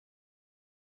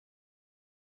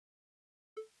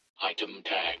Item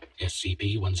tag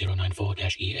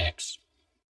SCP-1094-EX.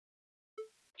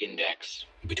 Index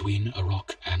between a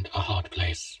rock and a hard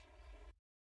place.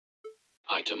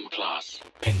 Item class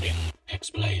pending.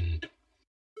 Explained.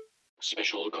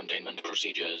 Special containment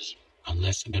procedures,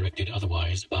 unless directed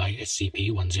otherwise by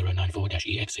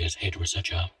SCP-1094-EX's head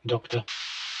researcher, Dr.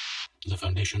 The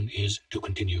Foundation is to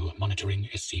continue monitoring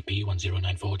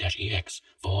SCP-1094-EX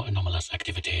for anomalous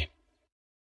activity.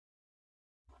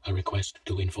 A request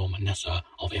to inform NASA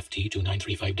of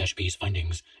FT-2935-B's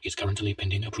findings is currently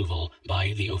pending approval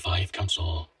by the O5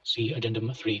 Council. See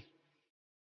Addendum 3.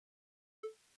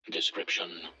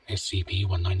 Description: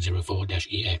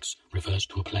 SCP-1904-EX refers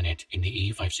to a planet in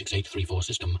the E56834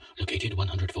 system located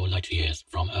 104 light-years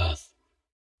from Earth.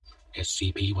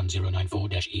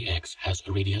 SCP-1094-EX has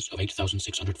a radius of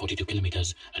 8,642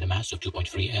 kilometers and a mass of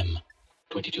 2.3 m,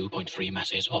 22.3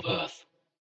 masses of Earth.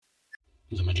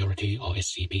 The majority of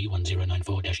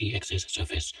SCP-1094-EX's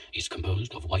surface is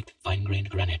composed of white, fine-grained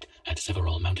granite at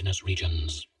several mountainous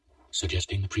regions,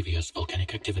 suggesting previous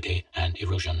volcanic activity and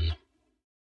erosion.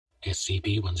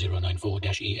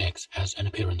 SCP-1094-EX has an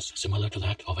appearance similar to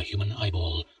that of a human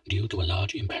eyeball due to a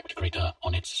large impact crater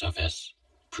on its surface,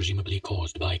 presumably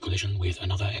caused by collision with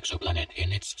another exoplanet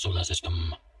in its solar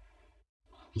system.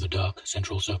 The dark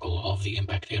central circle of the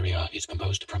impact area is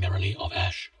composed primarily of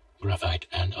ash, graphite,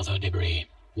 and other debris,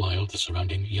 while the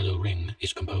surrounding yellow ring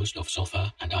is composed of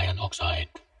sulfur and iron oxide.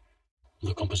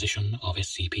 The composition of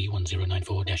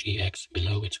SCP-1094-EX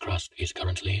below its crust is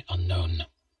currently unknown.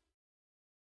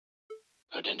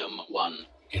 Addendum 1.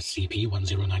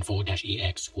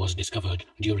 SCP-1094-EX was discovered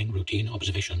during routine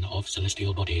observation of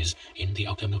celestial bodies in the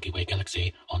outer Milky Way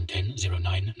galaxy on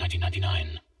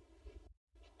 10/09/1999.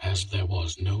 As there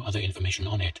was no other information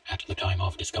on it at the time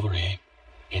of discovery,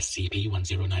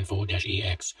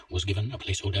 SCP-1094-EX was given a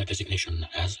placeholder designation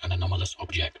as an anomalous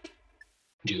object,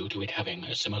 due to it having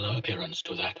a similar appearance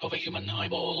to that of a human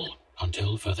eyeball,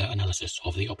 until further analysis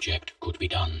of the object could be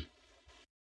done.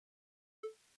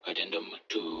 Addendum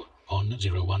 2. On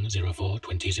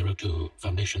 01/04/2002,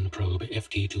 Foundation probe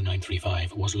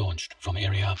FT-2935 was launched from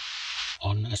Area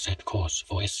on a set course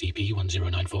for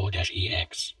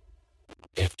SCP-1094-EX.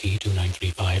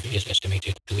 FT-2935 is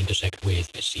estimated to intersect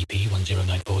with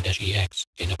SCP-1094-EX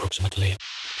in approximately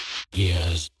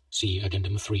years. See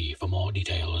Addendum 3 for more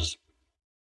details.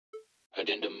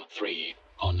 Addendum 3.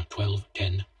 On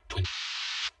 12/10/20,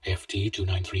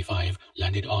 FT-2935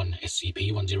 landed on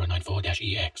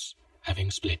SCP-1094-EX,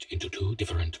 having split into two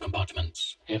different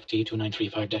compartments,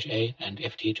 FT-2935-A and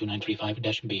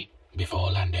FT-2935-B,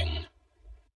 before landing.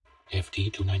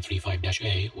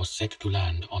 FT-2935-A was set to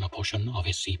land on a portion of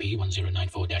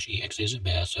SCP-1094-EX's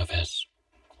bare surface,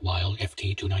 while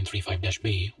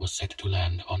FT-2935-B was set to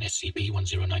land on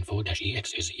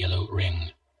SCP-1094-EX's yellow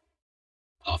ring.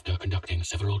 After conducting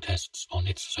several tests on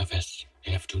its surface,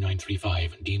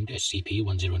 F-2935 deemed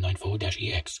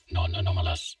SCP-1094-EX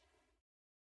non-anomalous.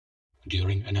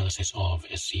 During analysis of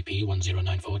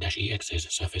SCP-1094-EX's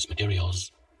surface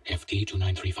materials,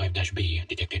 FT-2935-B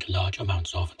detected large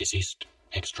amounts of deceased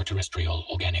extraterrestrial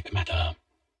organic matter.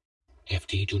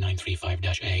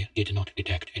 FT-2935-A did not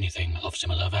detect anything of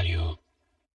similar value.